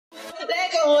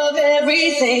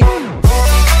everything.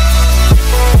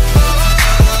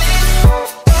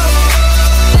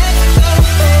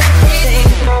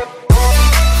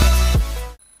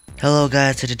 Hello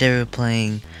guys, so today we're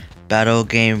playing Battle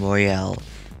Game Royale,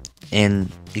 and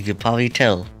you could probably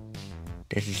tell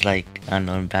this is like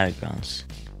Unkown Battle Grounds,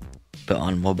 but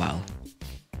on mobile.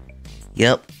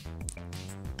 Yep,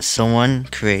 someone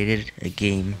created a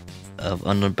game of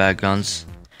Unkown Battle Grounds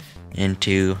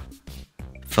into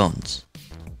phones.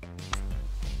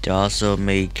 They also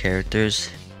made characters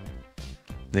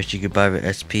which you could buy with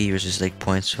SP, which is like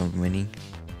points from winning.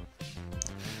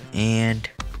 And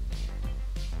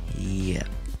yeah,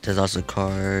 there's also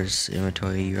cars,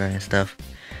 inventory, right, and stuff.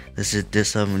 There's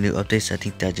some new updates I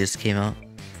think that just came out.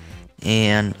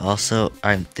 And also,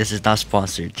 this is not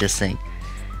sponsored, just saying.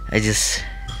 I just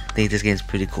think this game is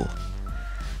pretty cool.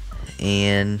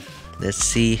 And let's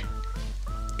see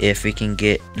if we can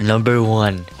get number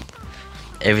 1.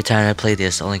 Every time I play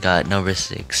this, I only got number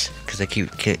 6 because I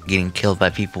keep getting killed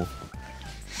by people.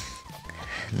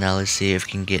 Now let's see if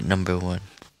we can get number 1.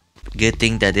 Good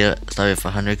thing that they started with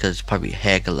 100 because it's probably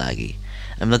hecka laggy.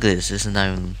 And look at this, this is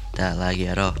not even that laggy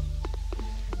at all.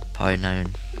 Probably not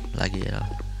even laggy at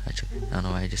all. Actually, I don't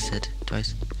know why I just said it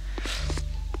twice.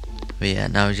 But yeah,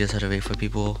 now we just have to wait for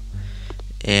people.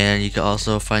 And you can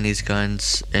also find these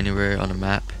guns anywhere on the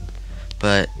map.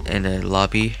 But in the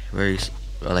lobby, or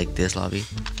like this lobby,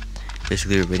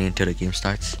 basically we're waiting until the game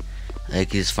starts.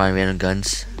 Like, you just find random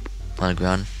guns on the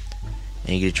ground,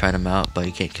 and you can try them out, but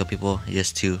you can't kill people.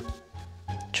 Just to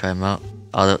try them out.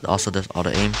 Also, there's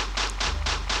auto aim,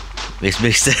 which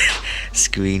makes the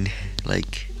screen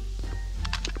like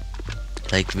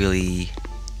really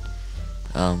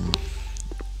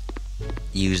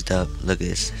used up. Look at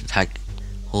this, it's like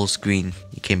whole screen.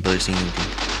 You can't barely see anything.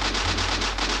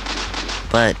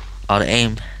 But auto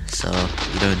aim, so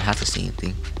you don't even have to see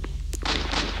anything.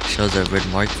 Shows a red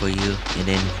mark for you, and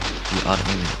then you auto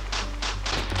aim it.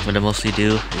 What I mostly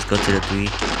do is go to the 3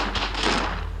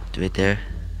 right there.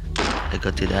 I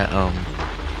go to that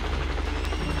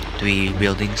 3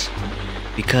 buildings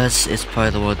because it's probably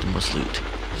the one with the most loot.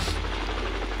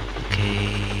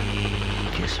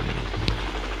 Okay, just waiting.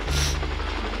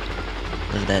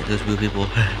 Look at that, those blue people.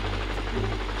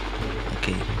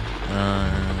 Okay,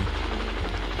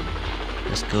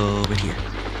 let's go over here.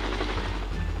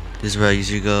 This is where I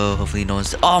usually go. Hopefully no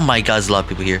one's. Oh my god, there's a lot of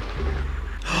people here.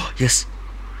 Yes!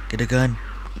 Get a gun.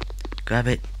 Grab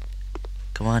it.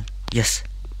 Come on. Yes.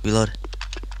 Reload.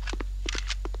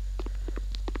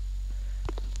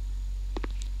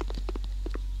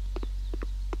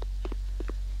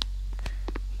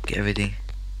 Get everything.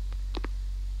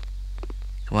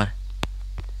 Come on.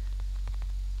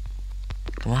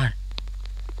 Come on.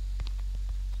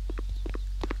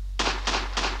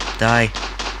 Die.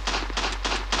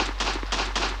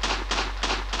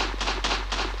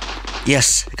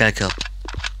 Yes, I got a kill.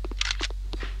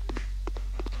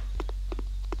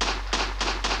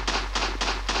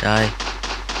 Die.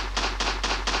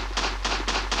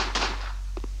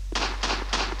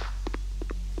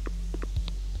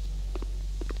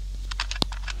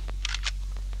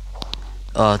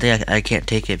 Oh, I think I can't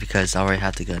take it because I already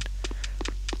have the gun.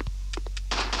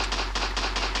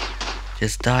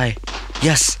 Just die.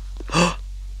 Yes!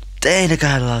 Dang, the guy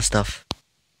had a lot of stuff.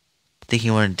 Think he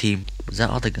wanted a team. Was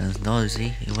that all the guns? No,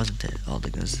 see? It wasn't all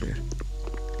the guns there.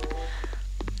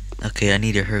 Okay, I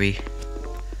need to hurry.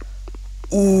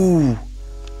 Ooh!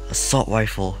 Assault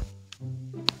rifle.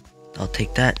 I'll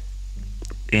take that.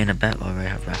 And a bat. Alright, I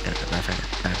have a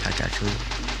backpack actually.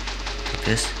 Take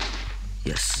this.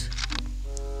 Yes.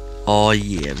 Oh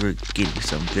yeah, we're getting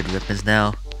some good weapons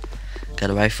now.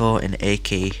 Got a rifle and an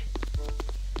AK.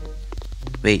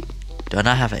 Wait, do I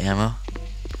not have an ammo?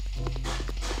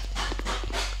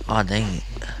 Oh dang it.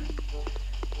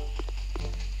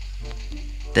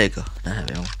 There you go, not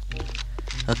have ammo.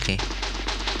 Okay.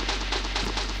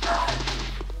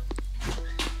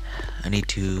 I need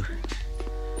to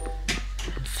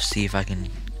see if I can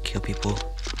kill people.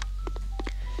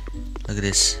 Look at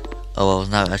this. Oh well,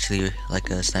 it's not actually like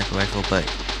a sniper rifle, but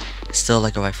it's still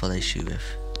like a rifle they shoot with.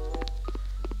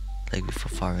 Like for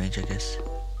far range, I guess.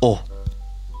 Oh!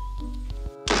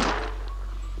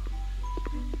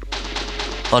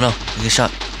 Oh no, you get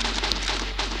shot.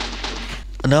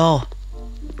 No!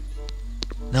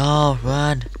 No,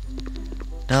 run!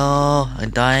 No, I'm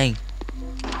dying.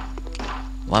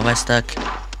 Why am I stuck?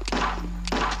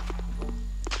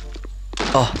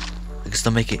 Oh, I can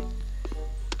still make it.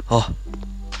 Oh.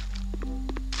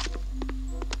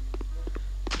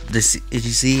 Did you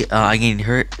see? I'm getting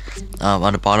hurt.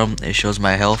 On the bottom, it shows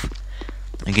my health.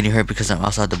 I'm getting hurt because I'm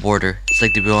outside the border. It's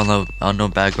like the real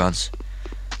Unkown Battle Grounds.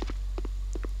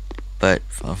 but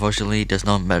unfortunately there's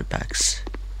no med packs.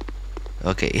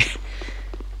 Okay.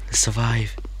 Let's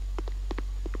survive.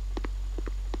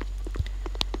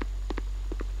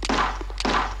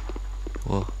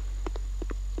 Whoa.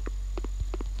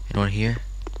 Anyone here?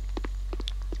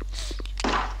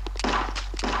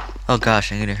 Oh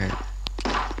gosh, I'm getting hurt.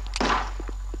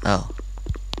 Oh.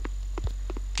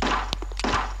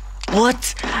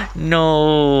 What?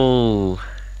 No.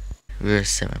 We're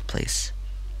 7th place.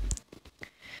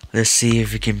 Let's see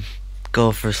if we can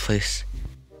go first place.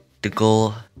 The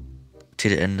goal to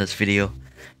the end of this video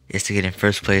is to get in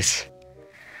first place.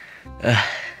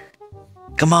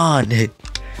 Come on.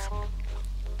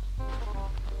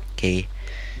 Okay.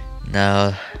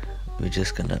 Now we're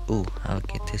just gonna. Ooh, I'll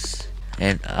get this,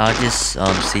 and I'll just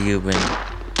see you when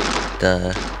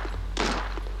the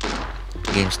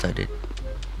game started.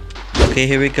 Okay,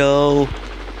 here we go.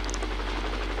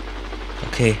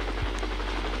 Okay,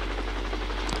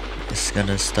 it's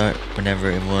gonna start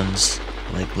whenever everyone's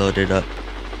like loaded up.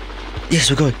 Yes,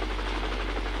 we're going.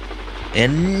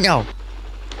 And no,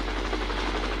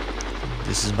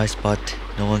 this is my spot.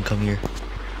 No one come here.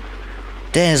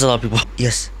 There's a lot of people.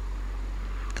 Yes.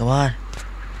 Come on.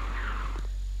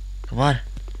 Come on.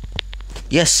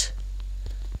 Yes.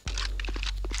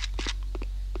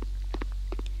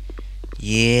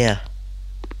 Yeah.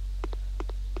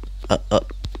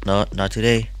 No, not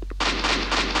today.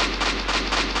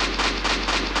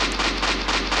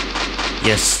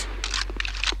 Yes.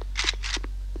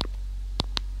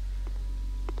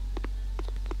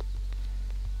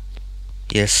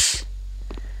 Yes.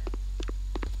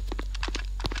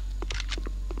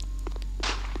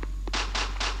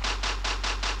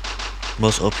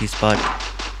 Most OP spot.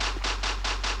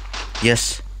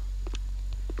 Yes.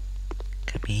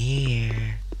 Come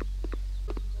here.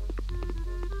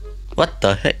 What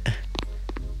the heck?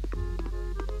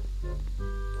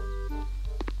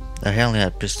 I only had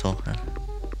a pistol. Huh?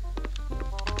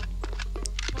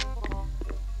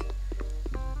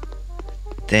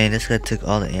 Dang, this guy took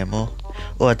all the ammo.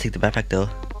 Oh, I took the backpack though.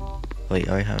 Wait,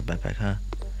 I already have a backpack, huh?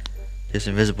 Just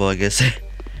invisible, I guess. I'm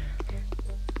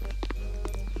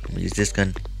gonna use this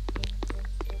gun.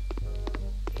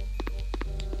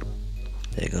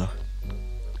 There you go.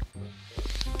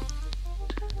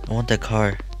 I want that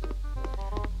car.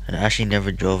 And I actually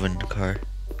never drove in the car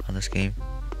on this game.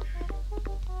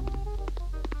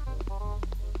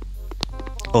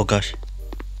 Oh gosh.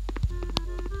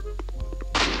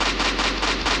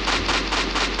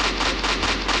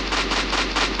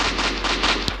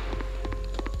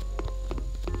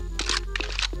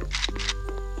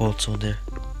 Oh, it's on there.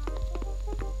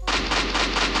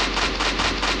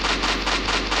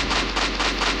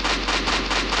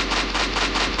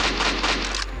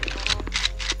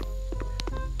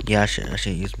 Yeah, I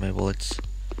should use my bullets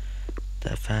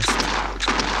that fast.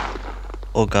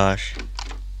 Oh gosh.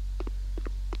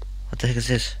 What the heck is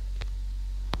this?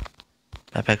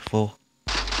 Backpack full.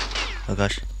 Oh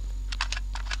gosh.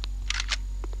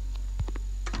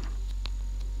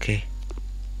 Okay.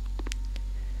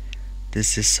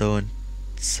 This is so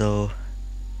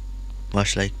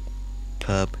much like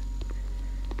PUBG.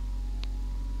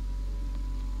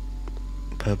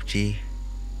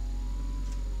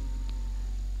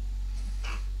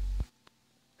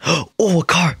 Oh, a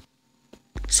car!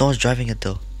 Someone's driving it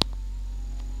though.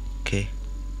 Okay.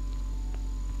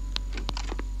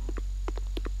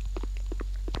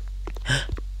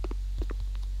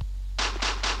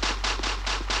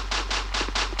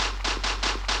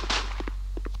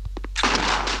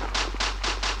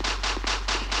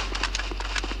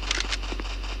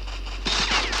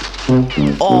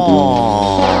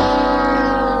 Oh!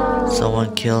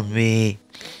 Someone killed me.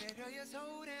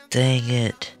 Dang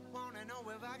it.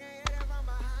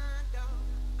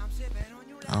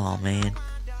 Oh man.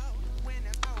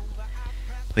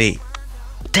 Wait.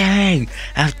 Dang!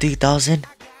 I have 3,000?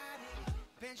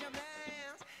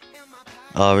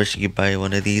 Oh, I wish you could buy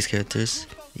one of these characters.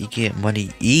 You get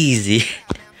money easy.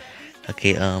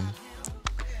 Okay, I'm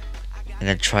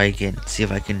gonna try again. See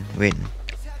if I can win.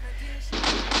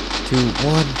 2,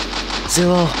 1,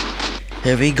 0.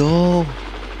 Here we go.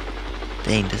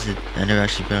 Dang, this is. I never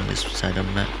actually been on this side of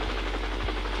the map.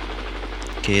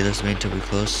 Okay, let's wait until we're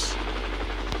close.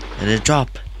 And then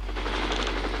drop.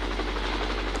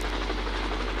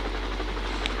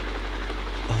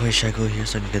 Oh wait, should I go here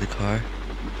so I can get the car?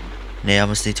 Nah, I'm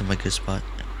gonna stay to my good spot.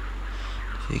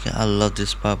 I love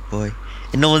this spot, boy.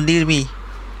 And no one needed me.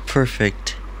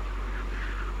 Perfect.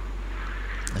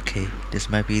 Okay, this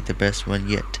might be the best one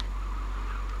yet.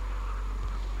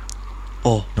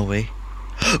 Oh, no way.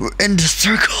 We're in the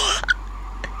circle.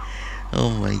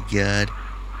 Oh my god.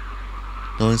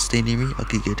 No one stay near me?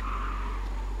 Okay, good.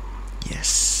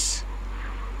 Yes.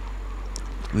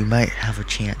 We might have a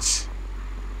chance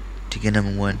to get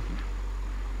number 1.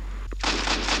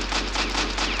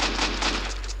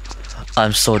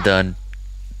 I'm so done.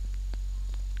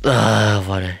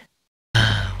 Water.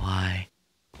 Why?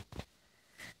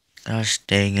 Gosh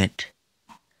dang it.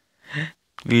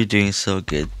 We're doing so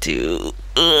good too.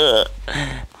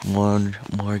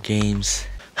 More games.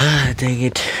 Dang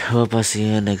it. Hope I'll see you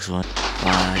in the next one.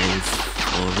 5,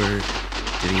 4,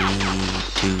 3,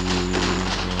 2,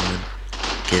 1.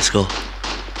 Okay, let's go.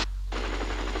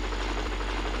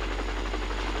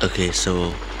 Okay,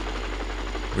 so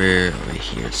we're right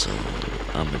here, so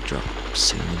I'm gonna drop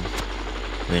soon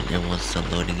when everyone's done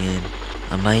loading in.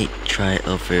 I might try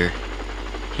over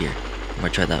here. I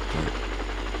might try that part,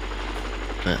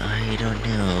 but I don't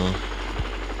know,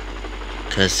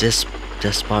 cause this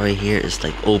spot right here is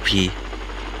like OP.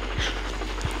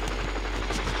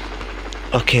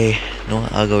 Okay, no,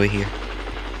 I'll go right here.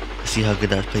 Let's see how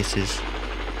good that place is,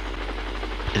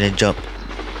 and then jump.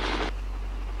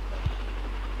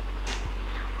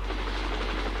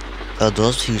 Oh,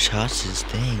 those huge houses,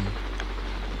 dang.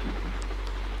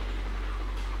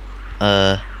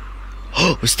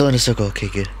 We're still in a circle. Okay,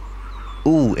 good.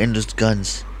 Ooh, and those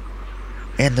guns.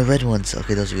 And the red ones.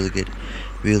 Okay, those are really good.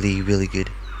 Really, really good.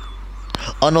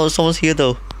 Oh no, someone's here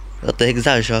though. What the heck is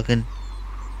that, a shotgun?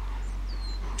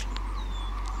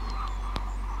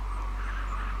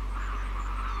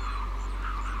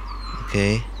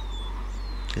 Okay.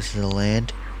 This is the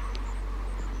land.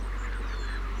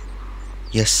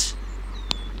 Yes.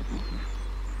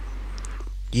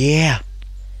 Yeah.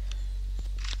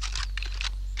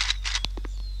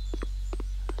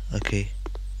 Okay.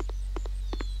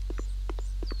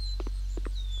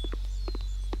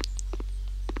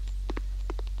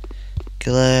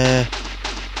 Killer.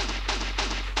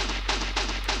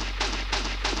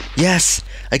 Yes!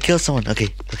 I killed someone.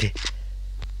 Okay, okay.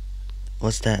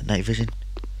 What's that? Night vision?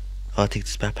 Oh, I'll take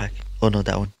this backpack. Oh no,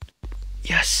 that one.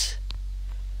 Yes!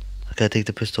 I gotta take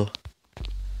the pistol.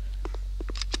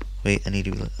 Wait, I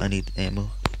need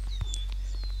ammo.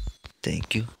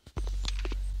 Thank you.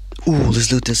 Ooh,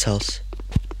 let's loot this house.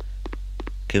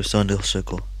 Okay, we're still in the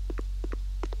circle.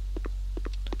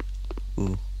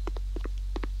 Ooh.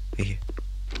 Right here.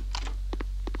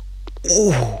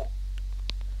 Ooh!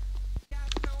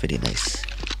 Pretty nice.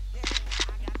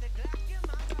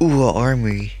 Ooh, an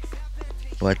armory.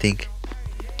 Oh, I think.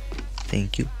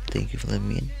 Thank you. Thank you for letting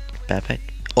me in. Backpack.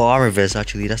 Oh, armor vest,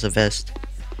 actually. That's a vest.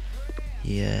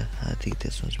 Yeah, I think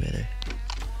this one's better.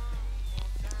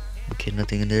 Okay,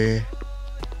 nothing in there.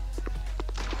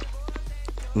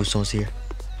 Ooh, someone's here.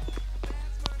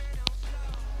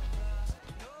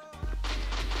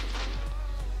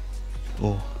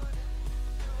 Oh.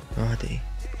 Where are they?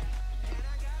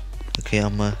 Okay,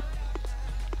 I'ma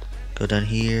go down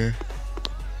here.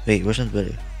 Wait, which one's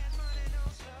better?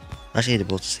 Actually, they're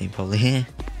both the same, probably.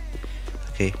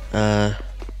 Okay,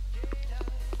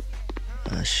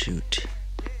 shoot.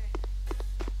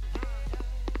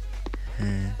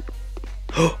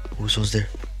 Oh, someone's there.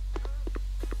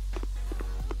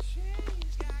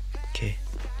 Okay.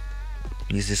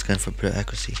 Use this gun for better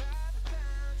accuracy.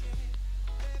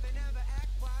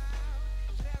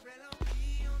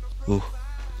 Ooh.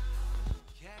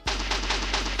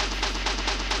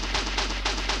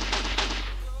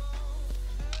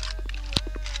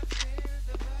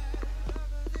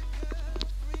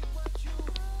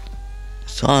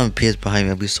 Someone appears behind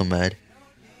me, I'll be so mad.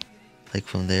 Like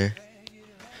from there.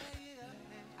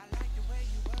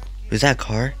 Is that a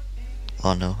car?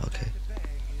 Oh no, okay.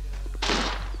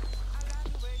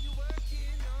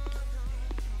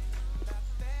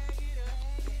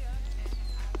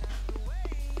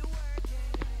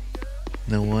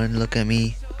 No one look at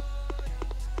me.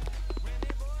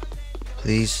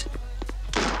 Please.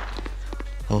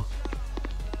 Oh.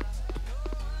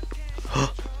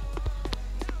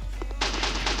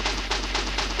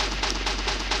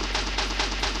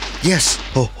 Yes!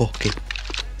 Oh, okay.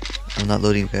 I'm not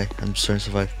loading, guy. I'm just trying to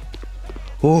survive.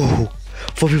 Oh!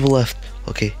 4 people left.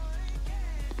 Okay.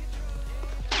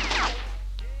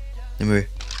 Remember,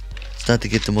 it's not to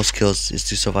get the most kills, it's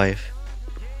to survive.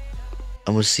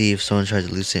 I'm gonna see if someone tries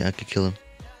to loot it, I could kill him.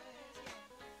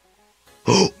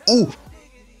 Oh! Ooh!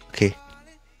 Okay.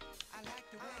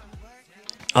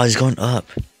 Oh, he's going up.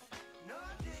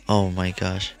 Oh my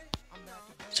gosh.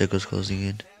 Circle's closing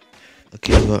in.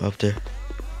 Okay, I'm going up there.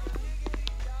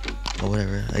 Oh,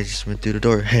 whatever. I just went through the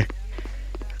door.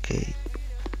 Okay.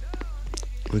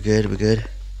 We're good, we're good.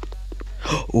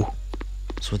 Oh!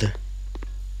 Someone there.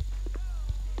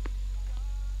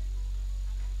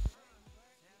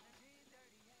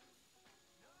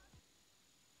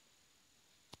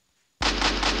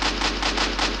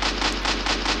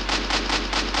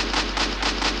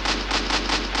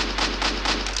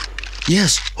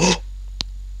 Yes! Oh!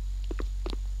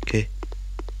 Okay.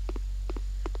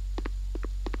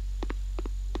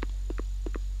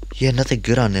 He had nothing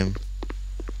good on him.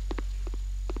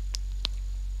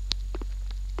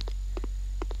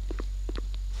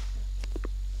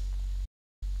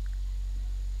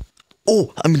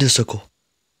 Oh! I'm in the circle.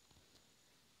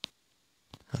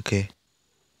 Okay.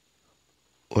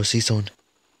 Or see someone.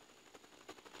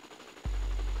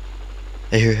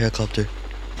 I hear a helicopter.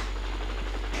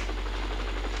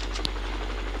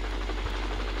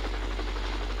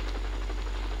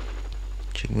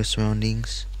 Check my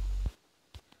surroundings.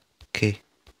 Okay.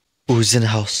 Oh, he's in the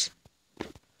house.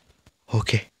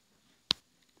 Okay.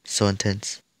 So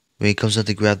intense. When he comes out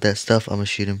to grab that stuff, I'm gonna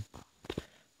shoot him.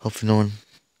 Hopefully no one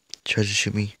tries to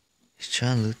shoot me. He's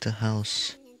trying to loot the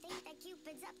house.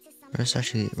 Where is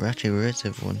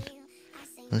everyone?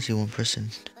 I only see one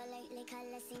person.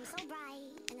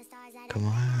 Come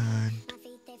on.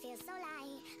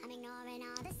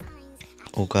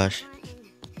 Oh gosh.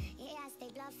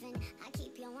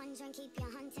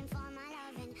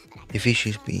 If he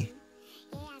shoots me.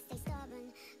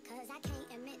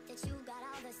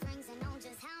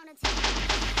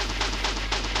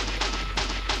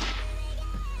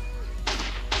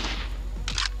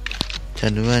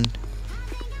 Time to run.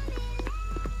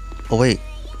 Oh wait.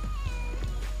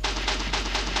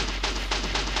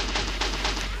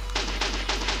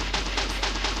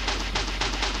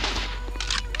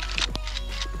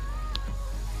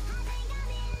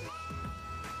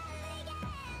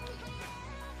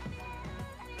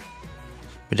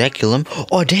 Did that kill him?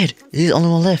 Oh, I did! He's the only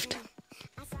one left.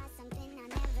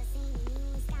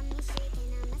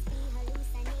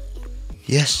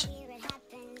 Yes.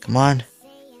 Come on.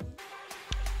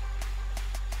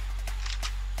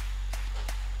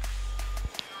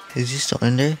 Is he still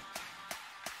in there?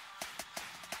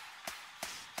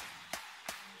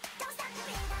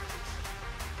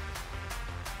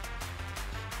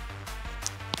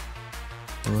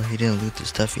 Well, he didn't loot the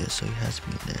stuff yet, so he has to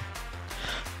be in there.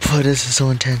 But this is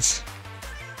so intense.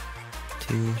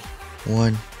 2,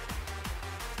 1.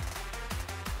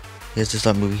 He has to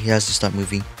stop moving. He has to stop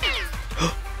moving.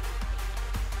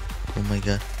 Oh my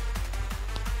god.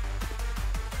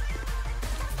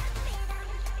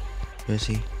 Where is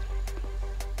he?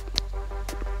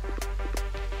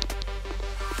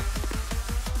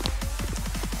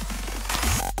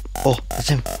 Oh, it's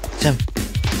him. It's him.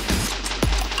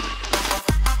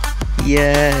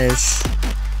 Yes.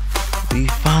 We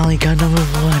finally got number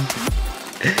 1.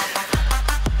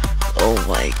 Oh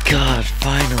my god,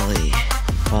 finally.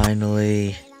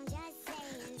 Finally.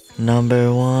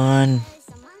 Number 1.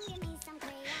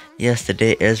 Yes, the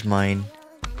day is mine.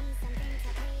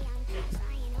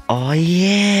 Oh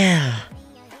yeah.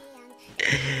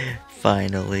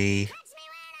 Finally.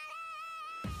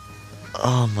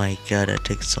 Oh my god, that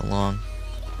took so long.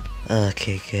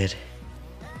 Okay, good.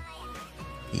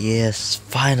 Yes,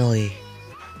 finally.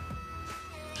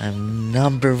 I'm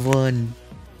number 1.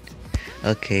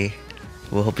 Okay.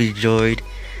 Well, hope you enjoyed.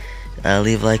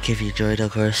 Leave a like if you enjoyed,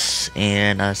 of course.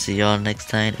 And I'll see y'all next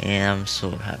time. And I'm so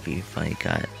happy we finally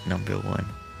got number 1.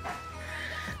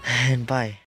 And bye.